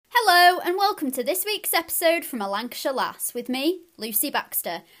Hello and welcome to this week's episode from A Lancashire Lass with me, Lucy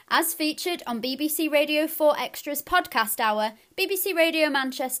Baxter, as featured on BBC Radio 4 Extra's Podcast Hour, BBC Radio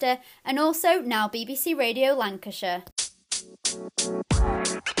Manchester and also now BBC Radio Lancashire.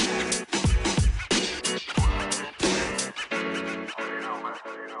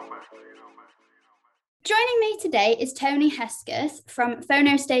 Joining me today is Tony Hesketh from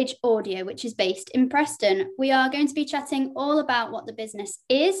Phonostage Audio, which is based in Preston. We are going to be chatting all about what the business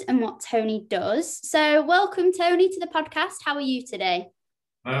is and what Tony does. So welcome, Tony, to the podcast. How are you today?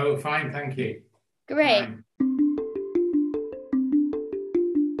 Oh, fine, thank you. Great. Fine.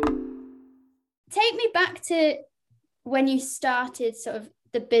 Take me back to when you started sort of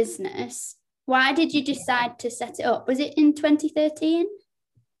the business. Why did you decide to set it up? Was it in 2013?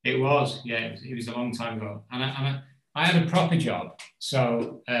 It was, yeah, it was a long time ago. And I had a proper job,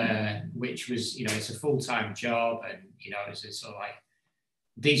 so, which was, it's a full-time job and, it's a sort of like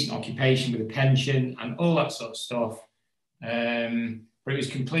decent occupation with a pension and all that sort of stuff. But it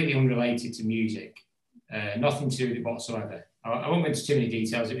was completely unrelated to music, nothing to do with it whatsoever. I won't go into too many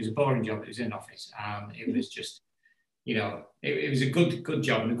details. It was a boring job. It was in an office and it was just, it was a good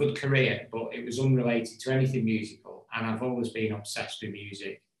job and a good career, but it was unrelated to anything musical. And I've always been obsessed with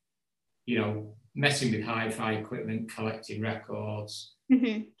music. Messing with hi-fi equipment, collecting records,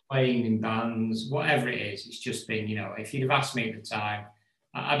 playing in bands, whatever it is. It's just been, if you'd have asked me at the time,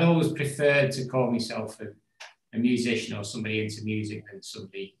 I'd always preferred to call myself a musician or somebody into music than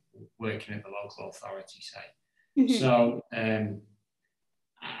somebody working at the local authority, say. So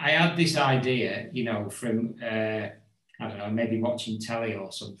I had this idea, from, I don't know, maybe watching telly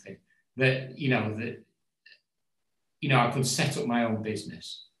or something, that, I could set up my own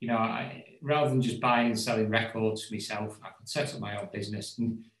business. Rather than just buying and selling records for myself, I could set up my own business.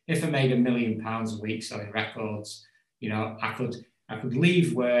 And if I made £1 million a week selling records, I could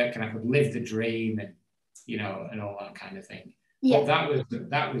leave work and I could live the dream and, and all that kind of thing. Yeah. But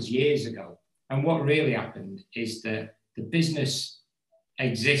that was years ago. And what really happened is that the business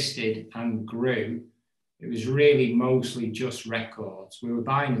existed and grew. It was really mostly just records. We were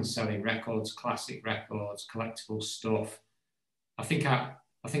buying and selling records, classic records, collectible stuff. I think I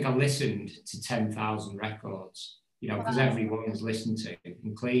listened to 10,000 records, because everyone is listened to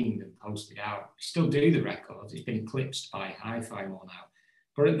and cleaned and posted out. We still do the records. It's been eclipsed by hi-fi more now.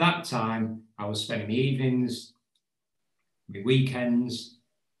 But at that time, I was spending my evenings, my weekends,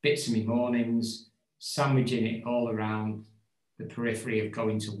 bits of my mornings, sandwiching it all around the periphery of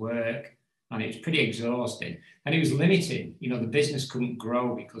going to work. And it was pretty exhausting. And it was limiting. The business couldn't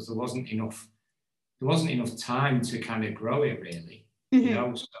grow because there wasn't enough time to kind of grow it, really.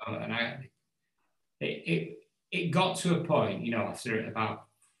 So, and it got to a point, after about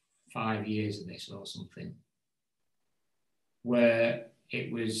 5 years of this or something, where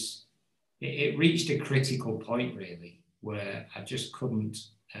it reached a critical point, really, where I just couldn't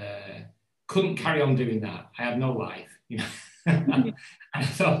carry on doing that. I had no life, And I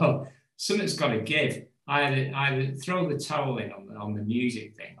thought, something's got to give. I had throw the towel in on the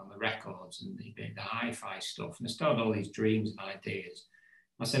music thing, on the records and the hi-fi stuff, and I started all these dreams and ideas.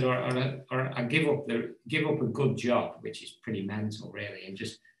 I said, or I give up a good job, which is pretty mental, really, and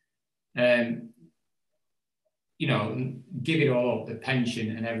just give it all up, the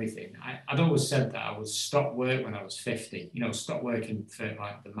pension and everything. I'd always said that I would stop work when I was 50. Stop working for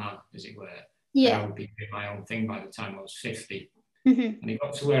like the man, as it were. Yeah. I would be doing my own thing by the time I was 50. And it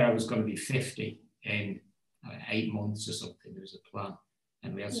got to where I was going to be 50 in 8 months or something. There was a plan.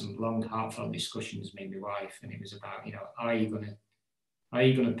 And we had some long, heartfelt discussions, me and my wife. And it was about, are you going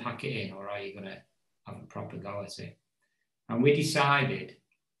to pack it in or are you going to have a proper go at it? And we decided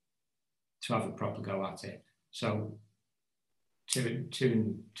to have a proper go at it. So two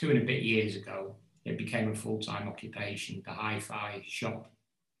and a bit years ago, it became a full-time occupation. The hi-fi shop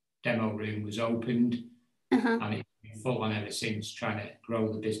demo room was opened. And it's been full on ever since, trying to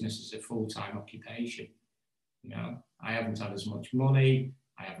grow the business as a full-time occupation. I haven't had as much money,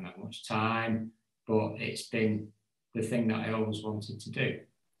 I haven't had much time, but it's been the thing that I always wanted to do.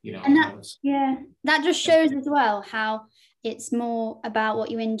 And that just shows as well how it's more about what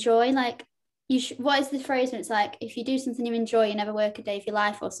you enjoy. Like, what is the phrase when it's like, if you do something you enjoy, you never work a day of your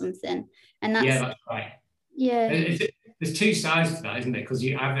life or something. And that's right. Yeah. There's two sides to that, isn't there? Because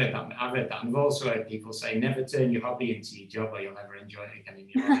I've heard that, and I've also heard people say, never turn your hobby into your job, or you'll never enjoy it again in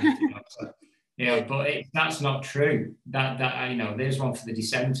your life. So, but that's not true. That there's one for the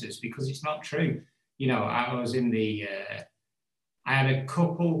dissenters, because it's not true. I was in the. I had a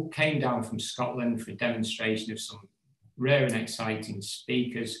couple came down from Scotland for a demonstration of some rare and exciting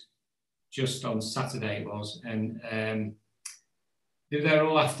speakers, just on Saturday it was, and they were there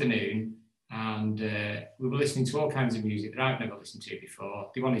all afternoon, and we were listening to all kinds of music that I've never listened to before.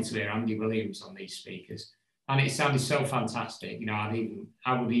 They wanted to hear Andy Williams on these speakers, and it sounded so fantastic. You know,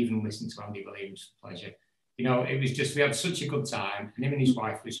 I would even listen to Andy Williams for pleasure. You know, it was just, we had such a good time, and him and his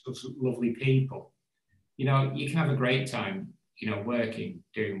wife were such lovely people. You know, you can have a great time, you know, working,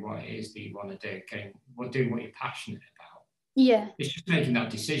 doing what it is that you want to do, doing what you're passionate about. Yeah. It's just making that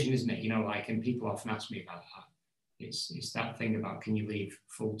decision, isn't it? You know, like, and people often ask me about that. It's that thing about, can you leave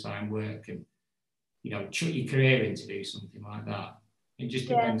full-time work and, you know, chuck your career in to do something like that? It just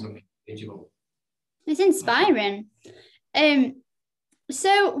depends on the individual. It's inspiring.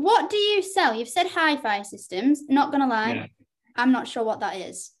 So what do you sell? You've said hi-fi systems. Not gonna lie, I'm not sure what that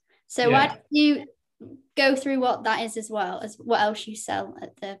is. So why don't you go through what that is, as well as what else you sell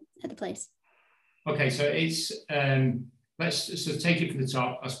at the place? Okay, so it's let's take it from the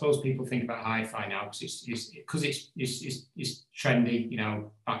top. I suppose people think about hi-fi now because it's trendy. You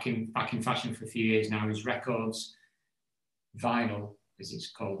know, back in fashion for a few years now is records, vinyl, as it's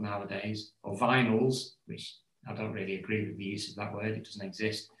called nowadays, or vinyls, which I don't really agree with the use of that word. It doesn't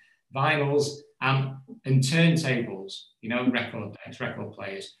exist. Vinyls and turntables. You know, record decks, record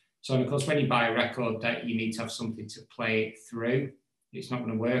players. So, of course, when you buy a record deck, you need to have something to play it through. It's not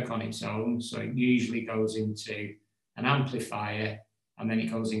going to work on its own. So it usually goes into an amplifier, and then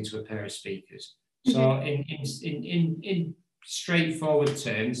it goes into a pair of speakers. So in straightforward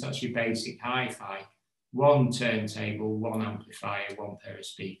terms, that's your basic hi-fi. One turntable, one amplifier, one pair of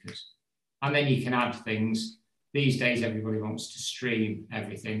speakers. And then you can add things. These days, everybody wants to stream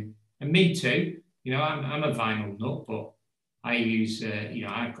everything. And me too. You know, I'm a vinyl nut, but I use, you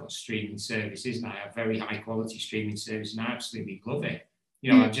know, I've got streaming services, and I have very high quality streaming service, and I absolutely love it.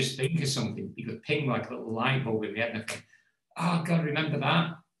 You know, I just think of something, you could ping like a little light bulb in my head, and I think, oh God, remember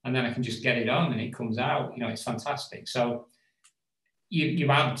that? And then I can just get it on and it comes out. You know, it's fantastic. So you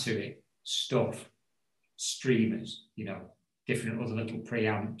add to it stuff, streamers, you know, different other little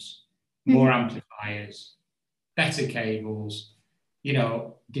preamps, more amplifiers, better cables, you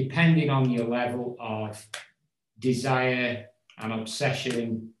know, depending on your level of desire and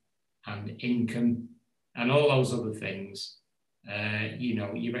obsession and income and all those other things, you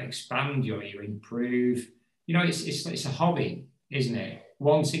know, you expand, you improve. You know, it's a hobby, isn't it?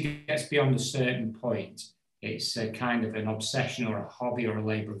 Once it gets beyond a certain point, it's a kind of an obsession or a hobby or a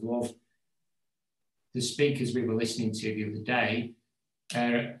labour of love. The speakers we were listening to the other day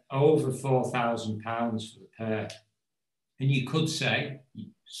are over £4,000 for the pair. And you could say,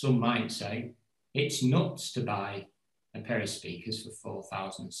 some might say, it's nuts to buy a pair of speakers for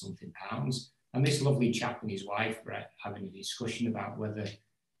 £4,000 and something pounds. And this lovely chap and his wife were having a discussion about whether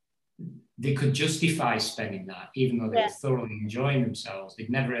they could justify spending that, even though they were thoroughly enjoying themselves. They'd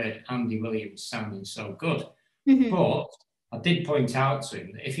never heard Andy Williams sounding so good. But I did point out to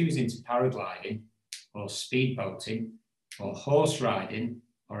him that if he was into paragliding or speedboating or horse riding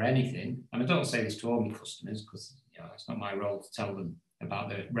or anything, and I don't say this to all my customers because, you know, it's not my role to tell them about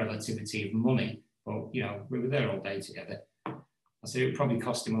the relativity of money, but, you know, we were there all day together. I said it would probably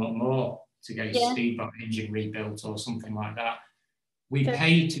cost him a lot more to get his speedboat engine rebuilt or something like that. We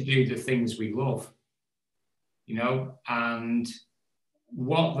pay to do the things we love, you know, and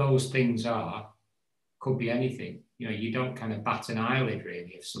what those things are could be anything. You know, you don't kind of bat an eyelid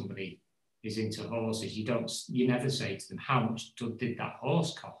really if somebody is into horses. You never say to them, how much did that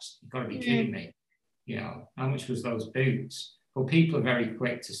horse cost? You've got to be kidding me. You know, how much was those boots? But people are very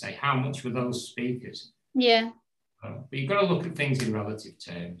quick to say, how much were those speakers? Yeah. But you've got to look at things in relative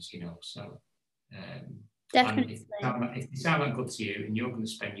terms, you know, so... Definitely. If they sound that good to you and you're going to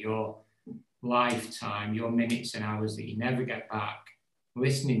spend your lifetime, your minutes and hours that you never get back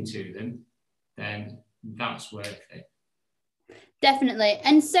listening to them, then that's worth it. Definitely.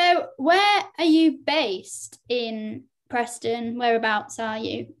 And so where are you based in Preston? Whereabouts are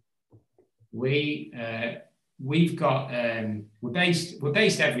you? We've got we're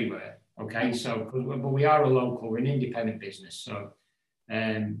based everywhere. Okay, so but we are a local, we're an independent business. So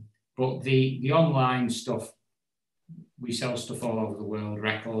but the online stuff, we sell stuff all over the world,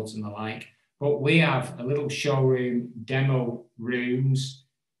 records and the like. But we have a little showroom, demo rooms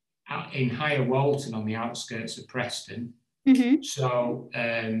out in Higher Walton on the outskirts of Preston. So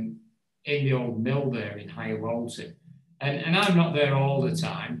in the old mill there in Higher Walton. And I'm not there all the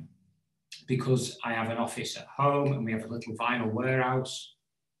time because I have an office at home and we have a little vinyl warehouse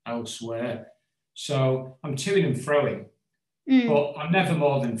elsewhere. So I'm toing and froing. But I'm never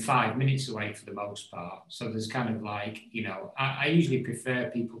more than 5 minutes away for the most part. So there's kind of like, you know, I usually prefer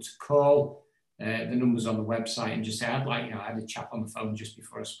people to call the numbers on the website and just say, I'd like, you know, I had a chap on the phone just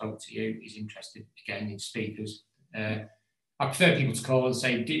before I spoke to you. He's interested again in speakers. I prefer people to call and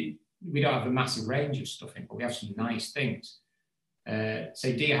say, we don't have a massive range of stuff in, but we have some nice things.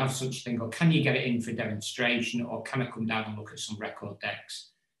 Say, do you have such a thing, or can you get it in for demonstration, or can I come down and look at some record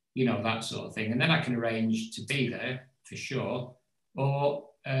decks, you know, that sort of thing. And then I can arrange to be there for sure, or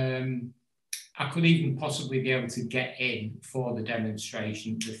I could even possibly be able to get in for the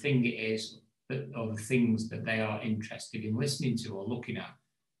demonstration, the thing it is, or the things that they are interested in listening to or looking at,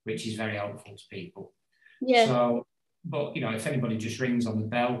 which is very helpful to people. Yeah. So, but, you know, if anybody just rings on the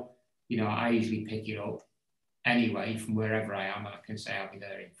bell, you know, I usually pick it up anyway from wherever I am. I can say I'll be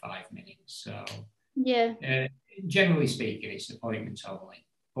there in 5 minutes. So, yeah. Generally speaking, it's appointments only.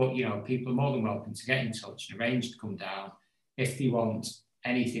 But, you know, people are more than welcome to get in touch and arrange to come down if they want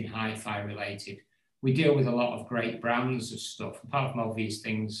anything hi-fi related. We deal with a lot of great brands of stuff, apart from obvious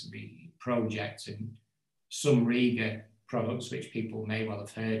things, the Project and some Riga products, which people may well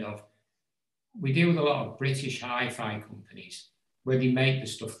have heard of. We deal with a lot of British hi-fi companies where they make the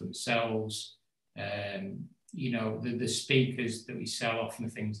stuff themselves. You know, the speakers that we sell, often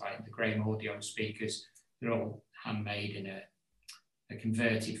things like the Graham Audio speakers, they're all handmade in a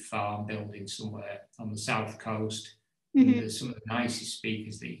converted farm building somewhere on the south coast. Mm-hmm. There's some of the nicest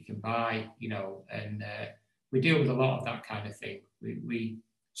speakers that you can buy, you know, and we deal with a lot of that kind of thing. We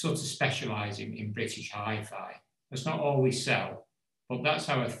sort of specialise in British hi-fi. That's not all we sell, but that's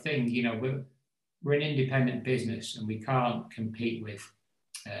our thing. You know, we're an independent business and we can't compete with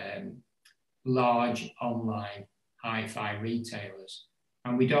large online hi-fi retailers,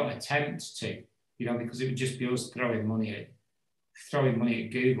 and we don't attempt to, you know, because it would just be us throwing money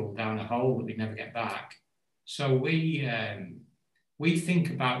at Google down a hole that we'd never get back. So we think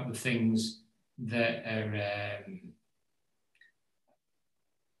about the things that are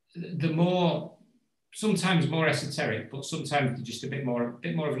the more, sometimes more esoteric, but sometimes just a bit more of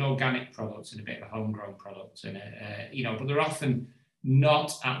an organic product and a bit of a homegrown product, and you know, but they're often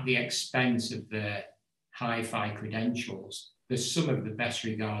not at the expense of the hi-fi credentials. There's some of the best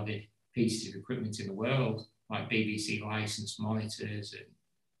regarded pieces of equipment in the world, like BBC licensed monitors and,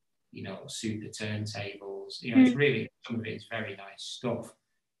 you know, super turntables. You know, it's really, some of it is very nice stuff.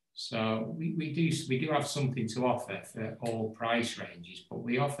 So we do have something to offer for all price ranges, but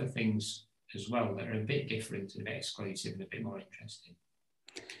we offer things as well that are a bit different and a bit exclusive and a bit more interesting.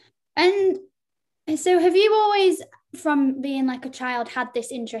 And so have you always, from being like a child, had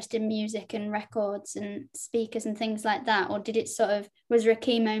this interest in music and records and speakers and things like that? Or did it sort of, was there a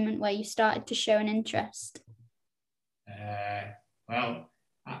key moment where you started to show an interest? Well,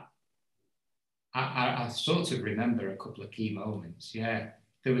 I sort of remember a couple of key moments. Yeah,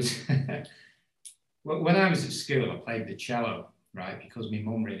 there was, when I was at school, I played the cello, right? Because my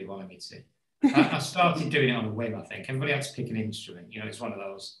mum really wanted me to. I started doing it on a whim, I think. Everybody had to pick an instrument. You know, it's one of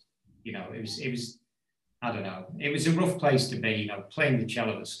those, you know, it was, I don't know. It was a rough place to be, you know, playing the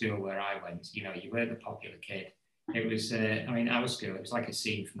cello at school where I went. You know, you weren't the popular kid. It was, I mean, our school, it was like a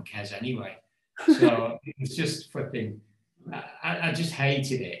scene from Kes anyway. So it was just flipping, I just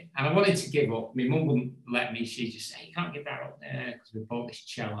hated it. And I wanted to give up. My mum wouldn't let me. She just said, you can't give that up there because we bought this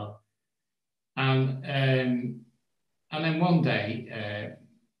cello. And then one day,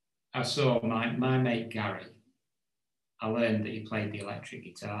 I saw my mate Gary. I learned that he played the electric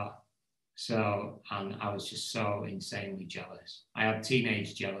guitar. So, and I was just so insanely jealous. I had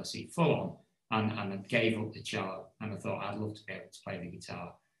teenage jealousy full on, and I gave up the cello, and I thought I'd love to be able to play the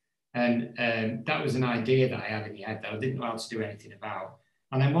guitar. And that was an idea that I had in my head that I didn't know how to do anything about.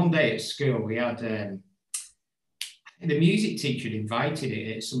 And then one day at school, we had, the music teacher had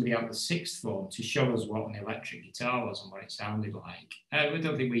invited somebody out of the sixth form to show us what an electric guitar was and what it sounded like. I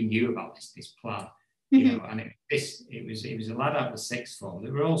don't think we knew about this plan. You know, and it was a lad out of the sixth form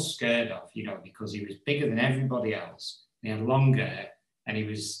that we were all scared of, you know, because he was bigger than everybody else. He had long hair, and he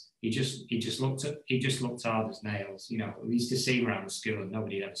just looked hard as nails. You know, we used to see him around the school, and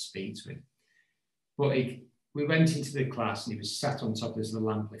nobody would ever speak to him. But we went into the class, and he was sat on top of his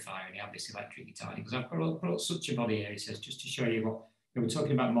little amplifier, and he had this electric guitar. He goes, "I've put such a body here," he says, "just to show you what, you know, we're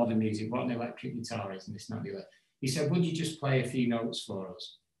talking about modern music, what an electric guitar is, and this and that and the other." He said, "Would you just play a few notes for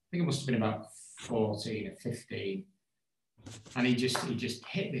us?" I think it must have been about 14 or 15, and he just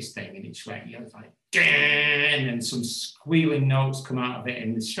hit this thing, and it just went, you know, like, and some squealing notes come out of it,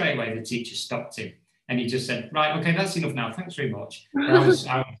 and straight away the teacher stopped him, and he just said, "Right, okay, that's enough now, thanks very much."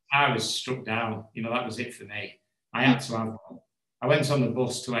 I was struck down, you know, that was it for me. I had to have one. I went on the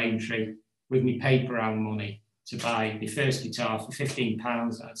bus to Aintree with my paper round money to buy my first guitar for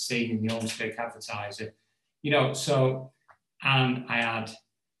 £15 that I'd seen in the Ormskirk Advertiser, you know, so, and I had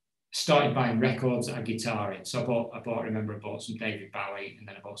started buying records that had guitar in. So I bought some David Bowie, and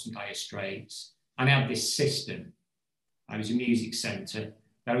then I bought some Dire Straits. And I had this system. I was a music centre.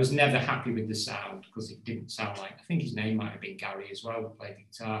 But I was never happy with the sound because it didn't sound like, I think his name might have been Gary as well, who played the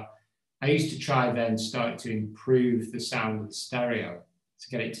guitar. I used to try then start to improve the sound of the stereo to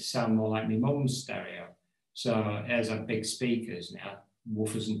get it to sound more like my mum's stereo. So it had big speakers and it had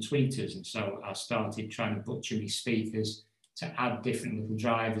woofers and tweeters. And so I started trying to butcher my speakers to add different little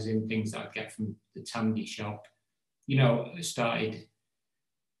drivers in, things that I'd get from the Tandy shop. You know, it started,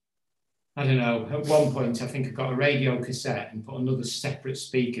 I don't know, at one point I think I got a radio cassette and put another separate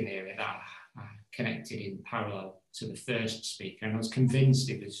speaker near it that I connected in parallel to the first speaker, and I was convinced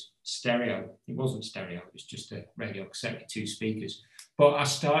it was stereo. It wasn't stereo, it was just a radio cassette with 2 speakers. But I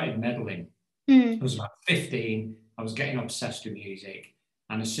started meddling. I was about 15, I was getting obsessed with music,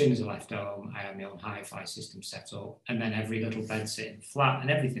 and as soon as I left home, I had my own hi-fi system set up, and then every little bed sitting flat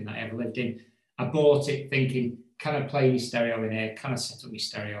and everything that I ever lived in, I bought it thinking, can I play my stereo in here? Can I set up my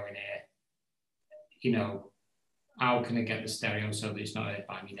stereo in here? You know, how can I get the stereo so that it's not heard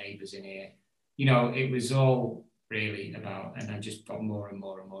by my neighbours in here? You know, it was all really about, and I just got more and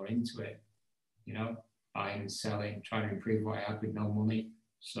more and more into it, you know, buying and selling, trying to improve what I had with no money.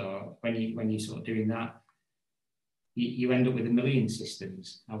 So when you sort of doing that, you end up with a million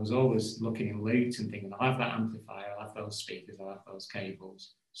systems. I was always looking in loot and thinking, I'll have that amplifier, I'll have those speakers, I'll have those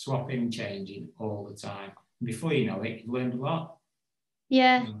cables, swapping and changing all the time. And before you know it, you've learned a lot.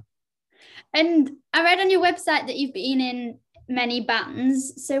 Yeah. And I read on your website that you've been in many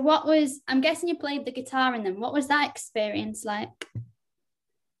bands. So I'm guessing you played the guitar in them. What was that experience like?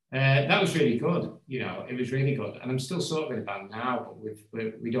 That was really good. You know, it was really good. And I'm still sort of in a band now, but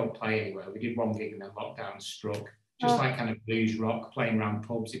we don't play anywhere. We did one gig and then lockdown struck. Just like kind of blues rock, playing around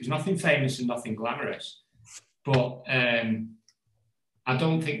pubs. It was nothing famous and nothing glamorous. But I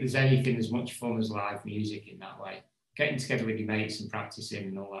don't think there's anything as much fun as live music in that way. Getting together with your mates and practicing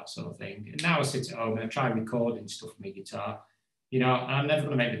and all that sort of thing. And now I sit at home and I try recording stuff with my guitar, you know, and I'm never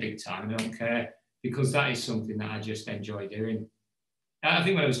going to make the big time. I don't care, because that is something that I just enjoy doing. I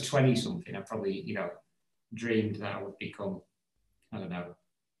think when I was 20 something, I probably, you know, dreamed that I would become, I don't know,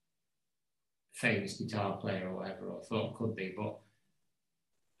 famous guitar player or whatever, or thought could be. But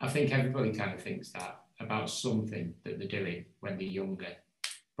I think everybody kind of thinks that about something that they're doing when they're younger.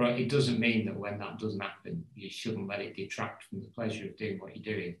 But it doesn't mean that when that doesn't happen, you shouldn't let it detract from the pleasure of doing what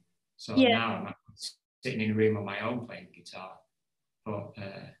you're doing. So now I'm sitting in a room on my own playing guitar. But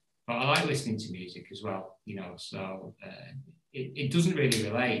I like listening to music as well, you know, so it doesn't really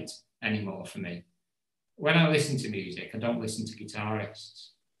relate anymore for me. When I listen to music, I don't listen to guitarists.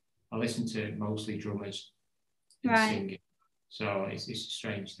 I listen to mostly drummers and singing. So it's a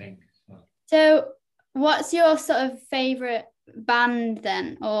strange thing. So what's your sort of favourite band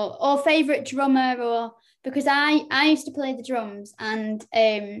then, or favourite drummer? Or because I used to play the drums, and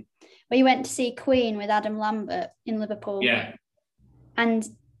we went to see Queen with Adam Lambert in Liverpool. Yeah. And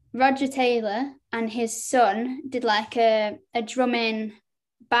Roger Taylor and his son did like a drumming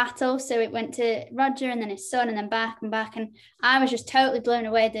battle. So it went to Roger and then his son and then back and back. And I was just totally blown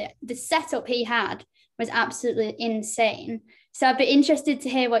away. The setup he had was absolutely insane. So I'd be interested to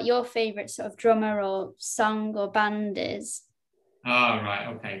hear what your favourite sort of drummer or song or band is. Oh, right.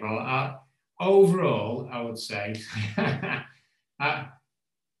 Okay. Well, overall, I would say I've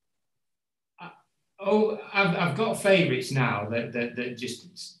got favourites now that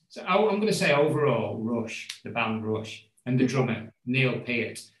just. So I'm going to say overall, Rush, the band Rush, and the drummer Neil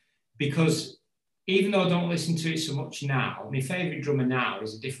Peart, because even though I don't listen to it so much now, my favourite drummer now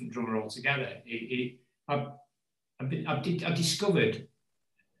is a different drummer altogether. I discovered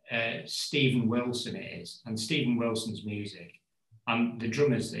Stephen Wilson and Stephen Wilson's music, and the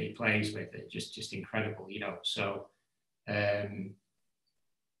drummers that he plays with are just incredible, you know. So I've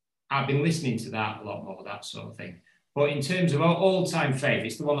been listening to that a lot more, that sort of thing. But in terms of all-time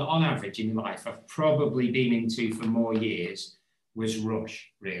favourites, the one that on average in life I've probably been into for more years was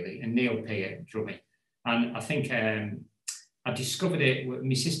Rush, really, and Neil Peart drumming. And I think I discovered it with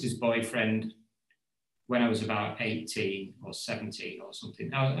my sister's boyfriend when I was about 18 or 17 or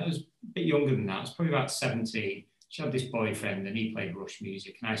something. I was a bit younger than that. I was probably about 17. She had this boyfriend and he played Rush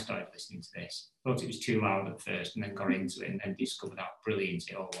music, and I started listening to this. Thought it was too loud at first, and then got into it and then discovered how brilliant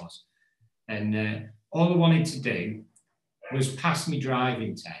it all was. And all I wanted to do was pass my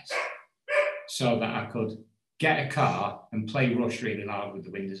driving test so that I could get a car and play Rush really loud with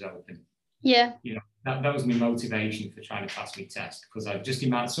the windows open. Yeah. You know, that was my motivation for trying to pass my test, because I just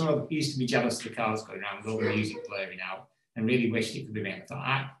used to be jealous of the cars going around with all the music blaring out and really wished it could be me. I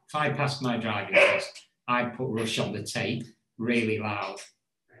thought, if I passed my driving test, I'd put Rush on the tape really loud.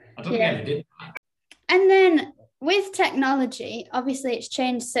 I don't think I ever did that. And then with technology, obviously it's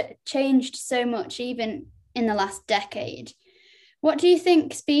changed so much, even in the last decade. What do you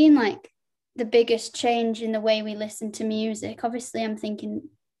think's been like the biggest change in the way we listen to music? Obviously, I'm thinking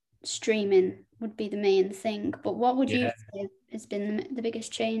streaming would be the main thing, but what would you say has been the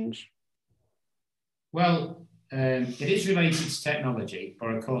biggest change? Well, it is related to technology, but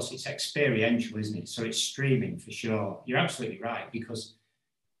of course it's experiential, isn't it? So it's streaming for sure. You're absolutely right, because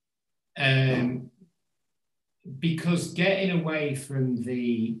getting away from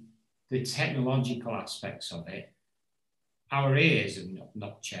the technological aspects of it, our ears have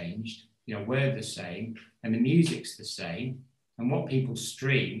not changed. You know, we're the same, and the music's the same. And what people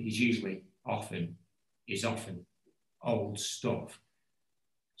stream is often old stuff.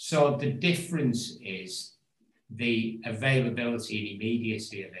 So the difference is the availability and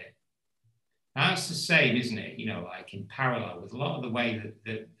immediacy of it. That's the same, isn't it? You know, like in parallel with a lot of the way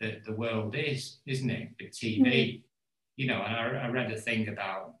that the world is, isn't it? With TV, mm-hmm. You know, and I read a thing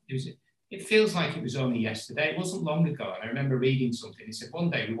about, it feels like it was only yesterday. It wasn't long ago. And I remember reading something. It said, one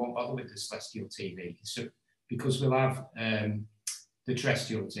day we won't bother with the celestial TV because we'll have the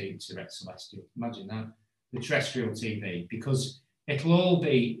terrestrial TV, celestial, imagine that, the terrestrial TV, because it'll all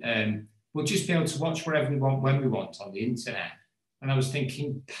be, we'll just be able to watch wherever we want, when we want on the internet. And I was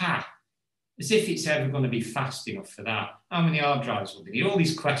thinking, as if it's ever going to be fast enough for that. How many hard drives will be? All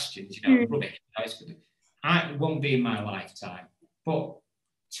these questions, you know, rubbish. It won't be in my lifetime. But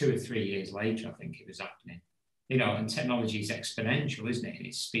 2 or 3 years later, I think it was happening. You know, and technology is exponential, isn't it, in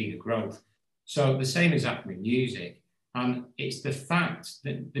its speed of growth. So the same is happening with music. And it's the fact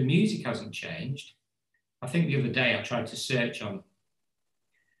that the music hasn't changed. I think the other day I tried to search on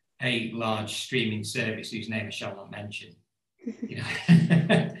a large streaming service whose name I shall not mention, you know,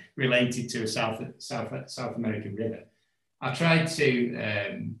 related to a South American river. I tried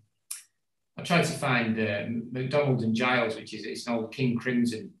to find McDonald and Giles, which is it's an old King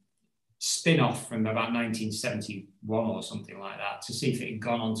Crimson spin-off from about 1971 or something like that, to see if it had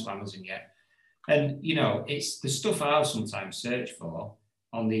gone onto Amazon yet. And you know, it's the stuff I'll sometimes search for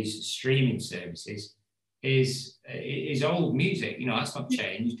on these streaming services is old music. You know, that's not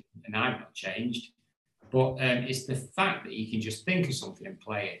changed, and I've not changed. But it's the fact that you can just think of something and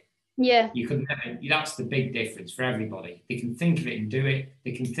play it. Yeah. You could never, that's the big difference for everybody. They can think of it and do it.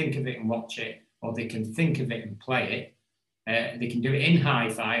 They can think of it and watch it, or they can think of it and play it. They can do it in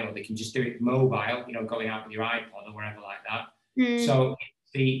hi-fi, or they can just do it mobile, you know, going out with your iPod or wherever like that. So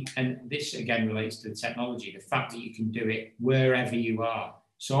and this again relates to the technology, the fact that you can do it wherever you are.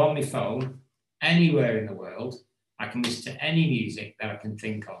 So on my phone, anywhere in the world, I can listen to any music that I can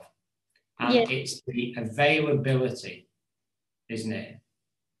think of. And it's the availability, isn't it?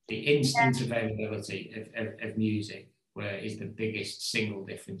 The instant availability of music where is the biggest single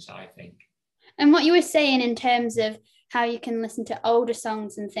difference, I think. And what you were saying in terms of how you can listen to older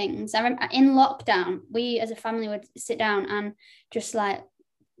songs and things, I remember in lockdown, we as a family would sit down and just like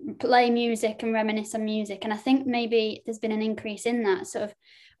play music and reminisce on music. And I think maybe there's been an increase in that sort of,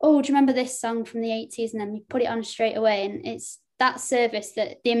 oh, do you remember this song from the 80s? And then you put it on straight away. And it's that service,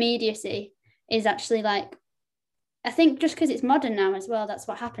 that the immediacy is actually like, I think just because it's modern now as well, that's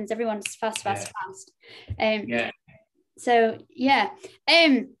what happens. Everyone's fast. So yeah.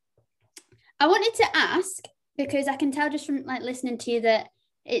 I wanted to ask, because I can tell just from like listening to you that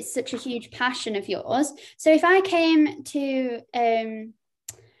it's such a huge passion of yours. So if I came to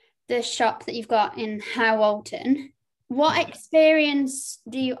the shop that you've got in High Walton, what experience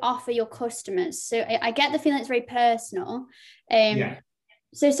do you offer your customers? So I get the feeling it's very personal.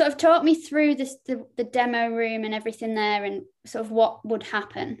 So sort of talk me through this, the demo room and everything there, and sort of what would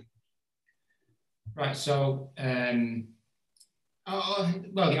happen. Right. So, okay.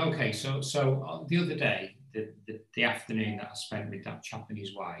 So the other day, the afternoon that I spent with that chap and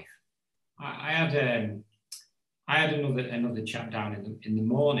his wife, I had another chap down in the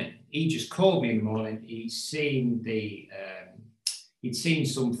morning. He just called me in the morning. He'd seen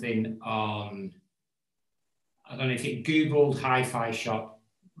something on, I don't know if it Googled hi-fi shop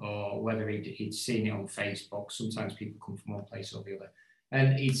or whether he'd seen it on Facebook. Sometimes people come from one place or the other.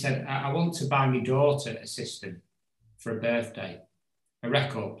 And he said, I want to buy my daughter a system for a birthday, a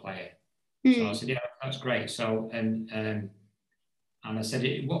record player. So I said, yeah, that's great. So, and I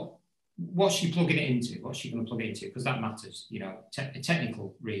said, what's she plugging it into? What's she going to plug it into? Because that matters, you know, a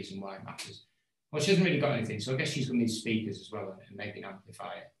technical reason why it matters. Well, she hasn't really got anything, so I guess she's going to need speakers as well and maybe an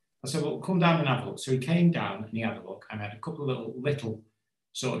amplifier. I said, well, come down and have a look. So he came down and he had a look, and I had a couple of little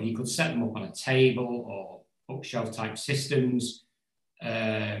sort of, you could set them up on a table or bookshelf type systems.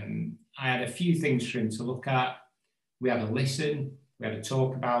 I had a few things for him to look at. We had a listen, we had a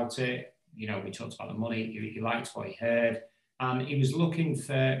talk about it. You know, we talked about the money. He liked what he heard. And he was looking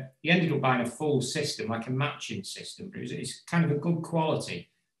for, he ended up buying a full system, like a matching system, but it's kind of a good quality,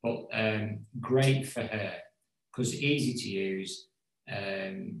 but great for her because easy to use.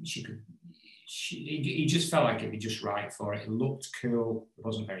 He just felt like it'd be just right for it. It looked cool. It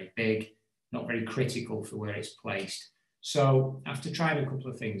wasn't very big, not very critical for where it's placed. So after trying a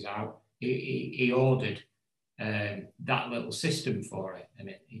couple of things out, he ordered that little system for it, and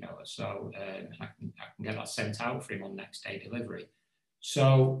it, so I can get that sent out for him on next day delivery.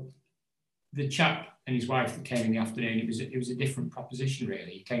 So the chap and his wife that came in the afternoon, it was a different proposition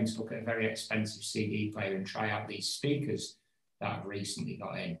really. He came to look at a very expensive CD player and try out these speakers that I've recently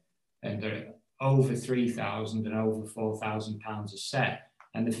got in, and they're over 3,000 and over 4,000 pounds a set.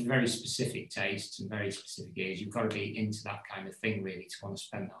 And they're for very specific tastes and very specific ears. You've got to be into that kind of thing really to want to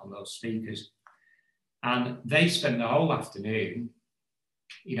spend that on those speakers. And they spent the whole afternoon,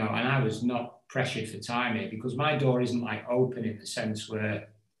 and I was not pressured for time here because my door isn't like open in the sense where,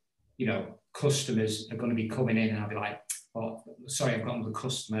 customers are going to be coming in and I'll be like, oh, sorry, I've got another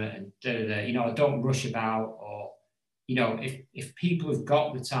customer and I don't rush about, or, if people have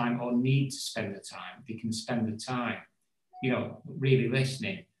got the time or need to spend the time, they can spend the time, really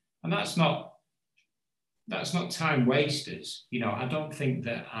listening. And that's not time wasters. I don't think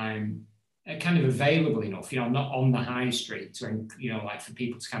that I'm kind of available enough, I'm not on the high street to, like for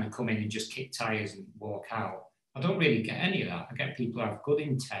people to kind of come in and just kick tires and walk out. I don't really get any of that. I get people who have good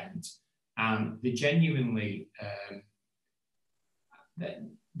intent and they genuinely,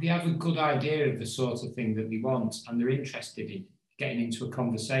 they have a good idea of the sort of thing that they want and they're interested in getting into a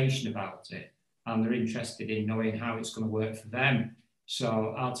conversation about it and they're interested in knowing how it's going to work for them.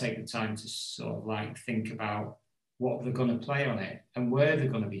 So I'll take the time to sort of like think about what they're going to play on it and where they're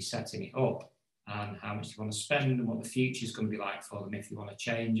going to be setting it up and how much they want to spend and what the future is going to be like for them if they want to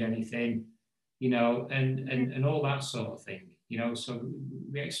change anything, and all that sort of thing, so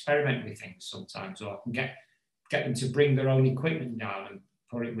we experiment with things sometimes, or I can get them to bring their own equipment down and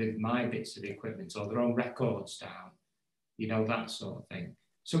put it with my bits of equipment or their own records down, that sort of thing.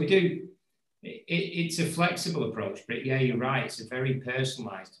 So we do, it's a flexible approach, but yeah, you're right, it's a very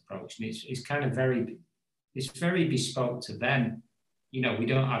personalized approach and it's kind of it's very bespoke to them. We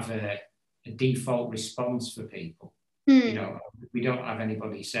don't have a default response for people. We don't have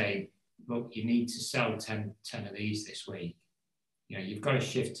anybody saying, look, you need to sell 10 of these this week. You've got to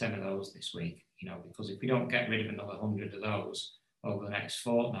shift 10 of those this week, because if we don't get rid of another 100 of those over the next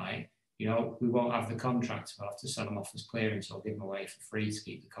fortnight, we won't have the contract. We'll have to sell them off as clearance or give them away for free to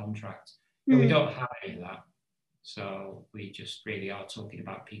keep the contract. But we don't have any of that. So we just really are talking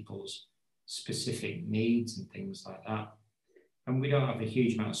about people's specific needs and things like that. And we don't have a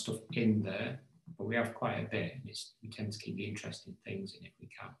huge amount of stuff in there, but we have quite a bit. And we tend to keep the interesting things in if we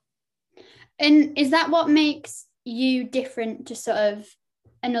can. And is that what makes you different to sort of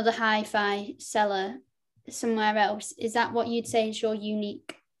another hi-fi seller somewhere else? Is that what you'd say is your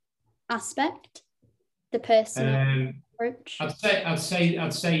unique aspect, the personal approach? I'd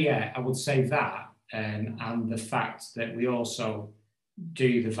say yeah. I would say that, and the fact that we also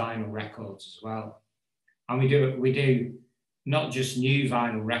do the vinyl records as well, and we do not just new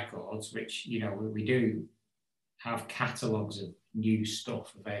vinyl records, which we do have catalogues of new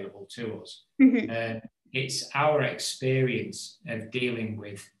stuff available to us. It's our experience of dealing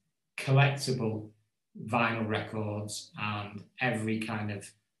with collectible vinyl records and every kind of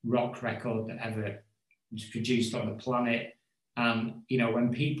rock record that ever was produced on the planet. And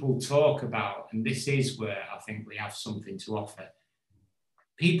when people talk about, and this is where I think we have something to offer,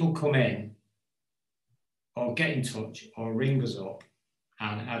 people come in or get in touch or ring us up,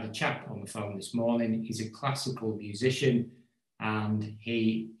 and I had a chap on the phone this morning. He's a classical musician and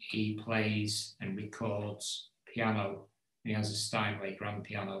he plays and records piano. He has a Steinway grand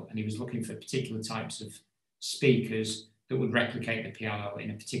piano and he was looking for particular types of speakers that would replicate the piano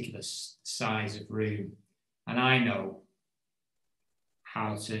in a particular size of room. And I know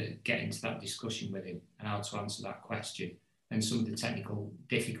how to get into that discussion with him and how to answer that question and some of the technical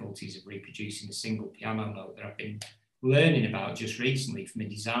difficulties of reproducing a single piano note that I've been learning about just recently from a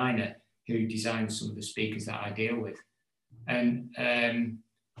designer who designs some of the speakers that I deal with. And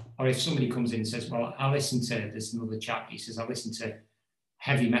or if somebody comes in and says, well, I listen to, there's another chap, he says, I listen to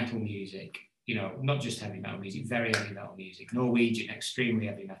heavy metal music, not just heavy metal music, very heavy metal music, Norwegian, extremely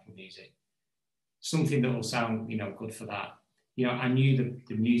heavy metal music, something that will sound, good for that. I knew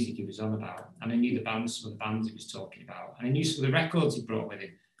the music he was on about, and I knew some of the bands he was talking about, and I knew some of the records he brought with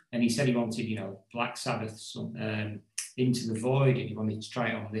him. And he said he wanted, Black Sabbath, Into the Void, and he wanted to try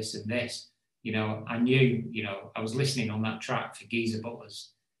it on this and this. I knew, I was listening on that track for Geezer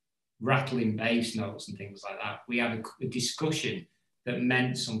Butler's rattling bass notes and things like that. We had a discussion that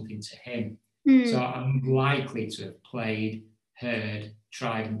meant something to him. So I'm likely to have played, heard,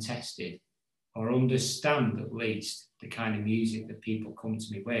 tried and tested, or understand at least the kind of music that people come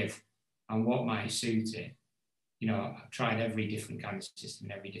to me with and what might suit it. You know, I've tried every different kind of system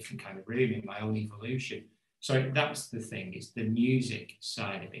in every different kind of room in my own evolution. So that's the thing, it's the music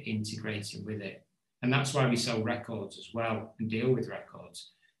side of it, integrating with it. And that's why we sell records as well and deal with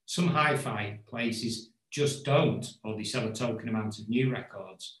records. Some hi-fi places just don't, or they sell a token amount of new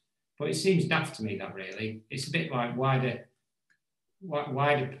records. But it seems daft to me that really. It's a bit like why do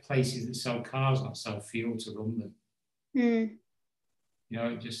places that sell cars not sell fuel to run them? You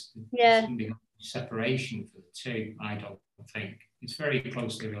know, just shouldn't be separation for the two, I don't think. It's very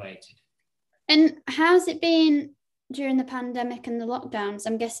closely related. And how's it been during the pandemic and the lockdowns?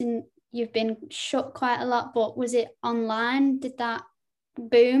 I'm guessing you've been shut quite a lot, but was it online? Did that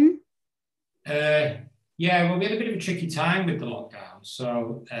boom? Yeah, well, we had a bit of a tricky time with the lockdown.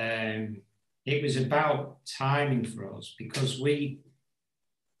 So it was about timing for us because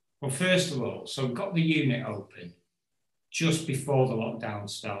well, first of all, so we got the unit open just before the lockdown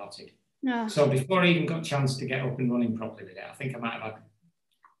started. So before I even got a chance to get up and running properly with it, I think I might have had a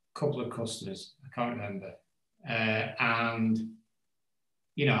couple of customers, I can't remember. And,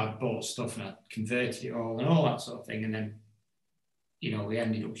 you know, I'd bought stuff and I'd converted it all and all that sort of thing. And then, you know, we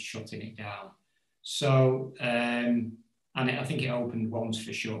ended up shutting it down. So, I think it opened once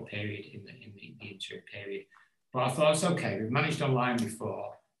for a short period in the interim period. But I thought it's okay, we've managed online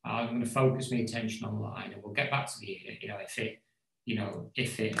before. I'm going to focus my attention online and we'll get back to the,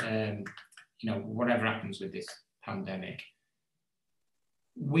 whatever happens with this pandemic.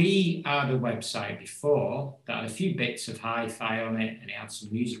 We had a website before that had a few bits of hi-fi on it and it had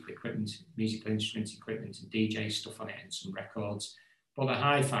some musical instrument equipment and DJ stuff on it and some records. But the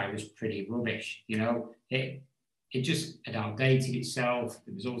hi-fi was pretty rubbish, you know. It just had outdated itself.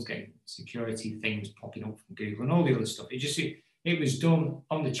 It was always getting security things popping up from Google and all the other stuff. It was done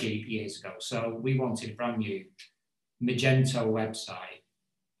on the cheap years ago. So we wanted a brand new Magento website.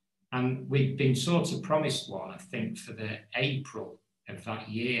 And we'd been sort of promised one, I think, for the April of that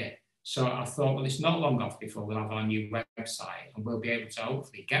year. So I thought, well, it's not long off before we'll have our new website and we'll be able to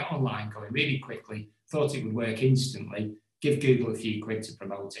hopefully get online going really quickly. Thought it would work instantly, give Google a few quid to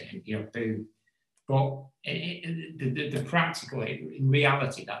promote it and, you know, boom. But the practical, in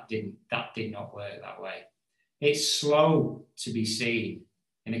reality, that did not work that way. It's slow to be seen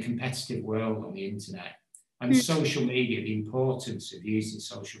in a competitive world on the internet. And social media, the importance of using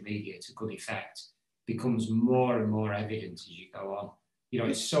social media to good effect becomes more and more evident as you go on. You know,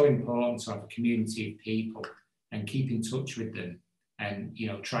 it's so important to have a community of people and keep in touch with them and, you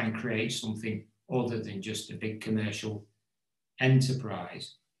know, try and create something other than just a big commercial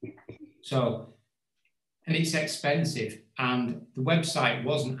enterprise. So, and it's expensive. And the website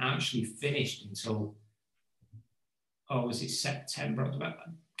wasn't actually finished until, was it September?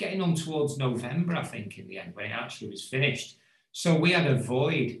 Getting on towards November, I think, in the end, when it actually was finished. So we had a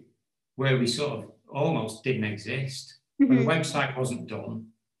void where we sort of almost didn't exist. When the website wasn't done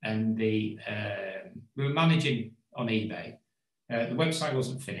and we were managing on eBay, the website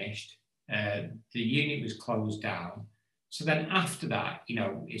wasn't finished, the unit was closed down. So then after that, you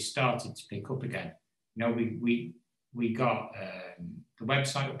know, it started to pick up again. You know, we got the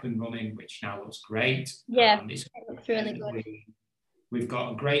website up and running, which now looks great. Yeah, it looks really good. We've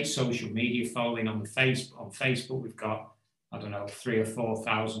got a great social media following on Facebook. We've got, 3,000 or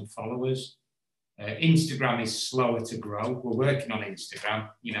 4,000 followers. Instagram is slower to grow. We're working on Instagram.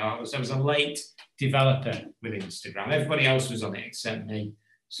 You know, I was a late developer with Instagram. Everybody else was on it except me.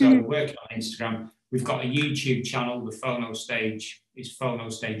 So we're working on Instagram. We've got a YouTube channel. The Phono Stage is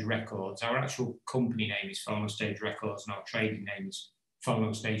Phono Stage Records. Our actual company name is Phono Stage Records and our trading name is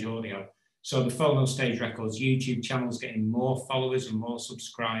Phono Stage Audio. So the Phono Stage Records YouTube channel is getting more followers and more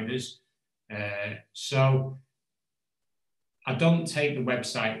subscribers. So I don't take the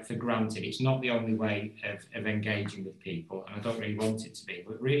website for granted. It's not the only way of engaging with people, and I don't really want it to be,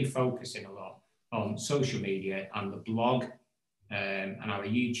 but really focusing a lot on social media and the blog and our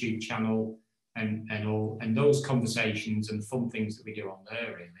YouTube channel and those conversations and fun things that we do on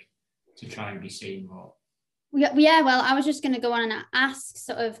there, really, to try and be seen more. Yeah, well, I was just going to go on and ask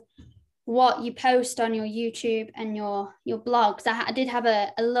sort of what you post on your YouTube and your blogs. I did have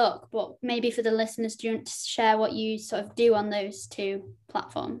a look, but maybe for the listeners, do you want to share what you sort of do on those two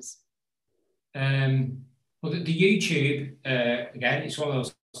platforms? Well, the YouTube, again, it's one of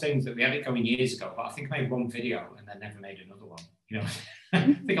those things that we had it going years ago, but I think I made one video and then never made another one. You know,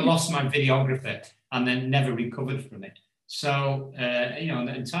 I think I lost my videographer and then never recovered from it. So,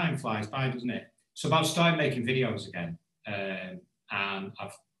 and time flies by, doesn't it? So I've started making videos again, and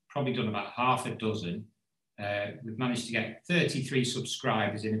I've probably done about half a dozen. We've managed to get 33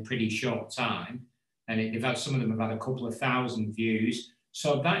 subscribers in a pretty short time, and some of them have had a couple of thousand views.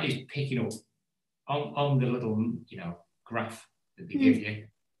 So that is picking up on the little, graph that they give you.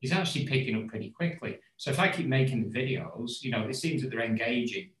 It's actually picking up pretty quickly. So if I keep making the videos, it seems that they're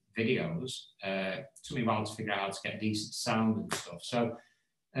engaging videos. It took me a while to figure out how to get decent sound and stuff. So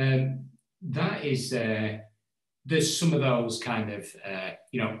that is, there's some of those kind of,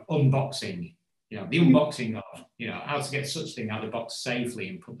 unboxing, the unboxing of, how to get such thing out of the box safely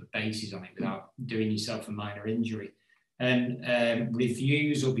and put the bases on it without doing yourself a minor injury. And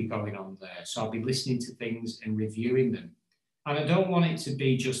reviews will be going on there. So I'll be listening to things and reviewing them. And I don't want it to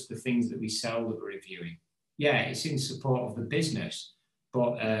be just the things that we sell that we're reviewing. Yeah, it's in support of the business,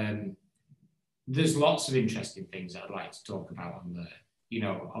 but there's lots of interesting things I'd like to talk about on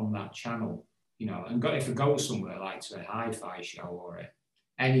there, on that channel, and if I go somewhere like to a hi-fi show or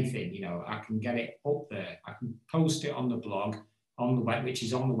anything, I can get it up there. I can post it on the blog, on the web, which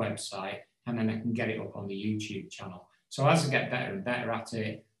is on the website, and then I can get it up on the YouTube channel. So as I get better and better at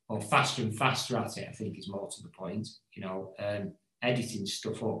it, or faster and faster at it, I think is more to the point, editing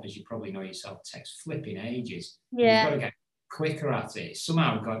stuff up, as you probably know yourself, takes flipping ages. Yeah. You've got to get quicker at it.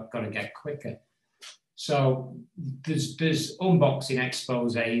 Somehow got to get quicker. So there's unboxing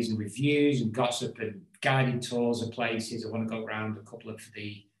exposés and reviews and gossip and guided tours of places. I want to go around a couple of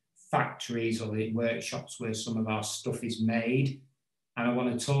the factories or the workshops where some of our stuff is made. And I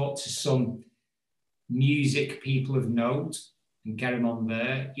want to talk to some music people of note and get them on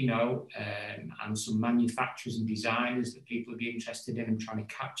there, and some manufacturers and designers that people would be interested in, and trying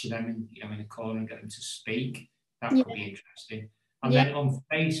to capture them in a corner and get them to speak. That could be interesting. And then on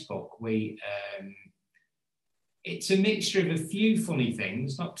Facebook, it's a mixture of a few funny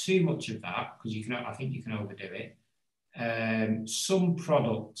things, not too much of that, because I think you can overdo it. Some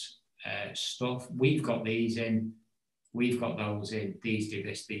product stuff, we've got these in, we've got those in, these do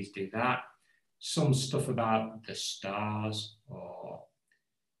this, these do that. Some stuff about the stars, or,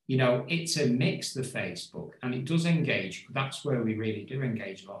 it's a mix, the Facebook, and it does engage. That's where we really do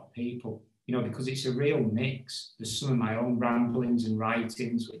engage a lot of people, because it's a real mix. There's some of my own ramblings and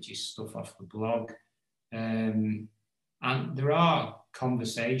writings, which is stuff off the blog. And there are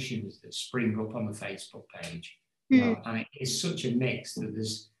conversations that spring up on the Facebook page, and it is such a mix that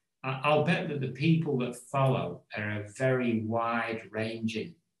I'll bet that the people that follow are a very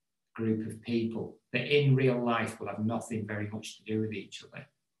wide-ranging group of people that in real life will have nothing very much to do with each other.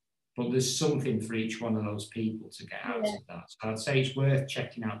 But there's something for each one of those people to get out of that. So I'd say it's worth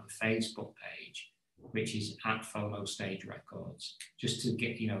checking out the Facebook page, which is at Phono Stage Records, just to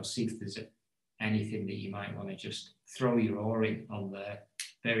get, see if there's anything that you might want to just throw your oar in on there.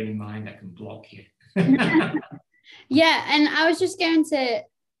 Bearing in mind, I can block you. Yeah, and I was just going to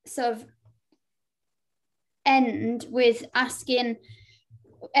sort of end with asking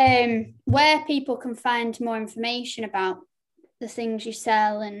where people can find more information about the things you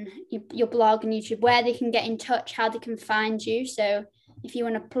sell and your blog and YouTube, where they can get in touch, how they can find you. So if you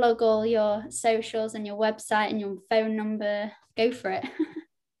want to plug all your socials and your website and your phone number, go for it.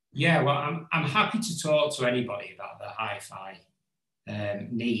 Yeah, well, I'm happy to talk to anybody about their hi-fi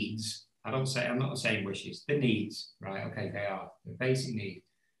needs. I'm not saying wishes, the needs, right? Okay, they are the basic needs.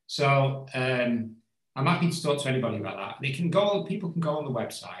 So I'm happy to talk to anybody about that. People can go on the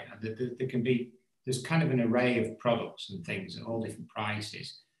website, and there's kind of an array of products and things at all different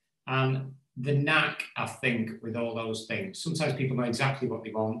prices. And the knack, I think, with all those things, sometimes people know exactly what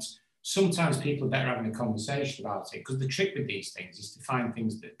they want. Sometimes people are better having a conversation about it, because the trick with these things is to find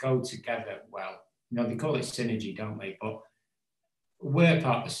things that go together well. They call it synergy, don't they? But we're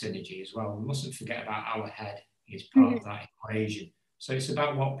part of the synergy as well. We mustn't forget about our head is part of that equation. So it's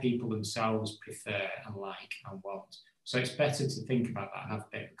about what people themselves prefer and like and want. So it's better to think about that and have a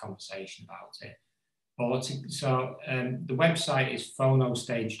bit of a conversation about it. The website is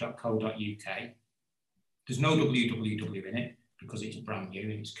phonostage.co.uk. There's no www in it because it's brand new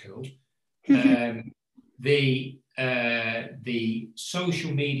and it's cool. The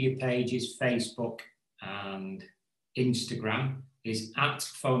social media pages, Facebook and Instagram, is at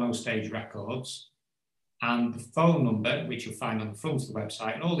Phonostage Records. And the phone number, which you'll find on the front of the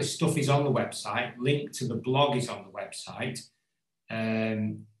website, and all this stuff is on the website, link to the blog is on the website,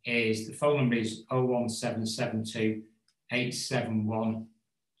 the phone number is 01772 871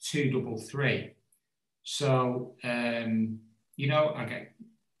 233. So, I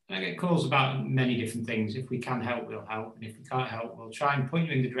get calls about many different things. If we can help, we'll help. And if we can't help, we'll try and point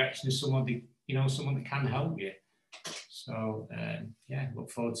you in the direction of someone that can help you. So look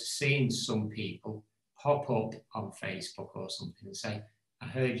forward to seeing some people pop up on Facebook or something and say, I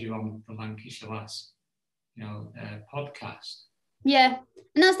heard you on the Lancashire Lass, podcast. Yeah,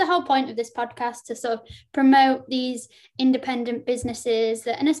 and that's the whole point of this podcast, to sort of promote these independent businesses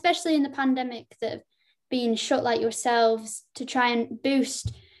and especially in the pandemic that have been shut like yourselves, to try and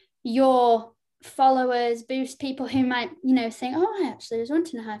boost your followers, boost people who might, think, oh, I actually was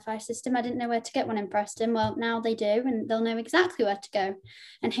wanting a hi-fi system. I didn't know where to get one in Preston. Well, now they do, and they'll know exactly where to go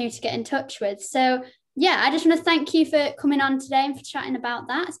and who to get in touch with. So yeah, I just want to thank you for coming on today and for chatting about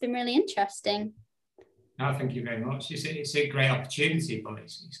that. It's been really interesting. No, thank you very much. It's a great opportunity, but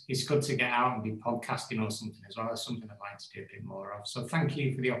it's good to get out and be podcasting or something as well. It's something I'd like to do a bit more of. So thank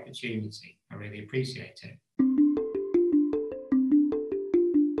you for the opportunity. I really appreciate it.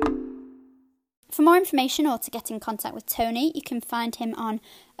 For more information or to get in contact with Tony, you can find him on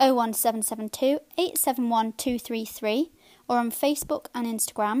 01772 871 233 or on Facebook and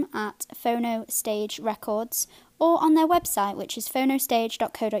Instagram at Phono Stage Records or on their website, which is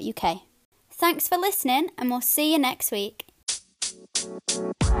phonostage.co.uk. Thanks for listening, and we'll see you next week.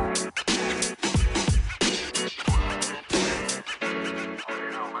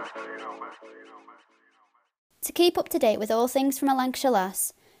 To keep up to date with all things From a Lancashire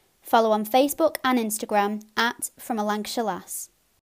Lass, follow on Facebook and Instagram at From a Lancashire Lass.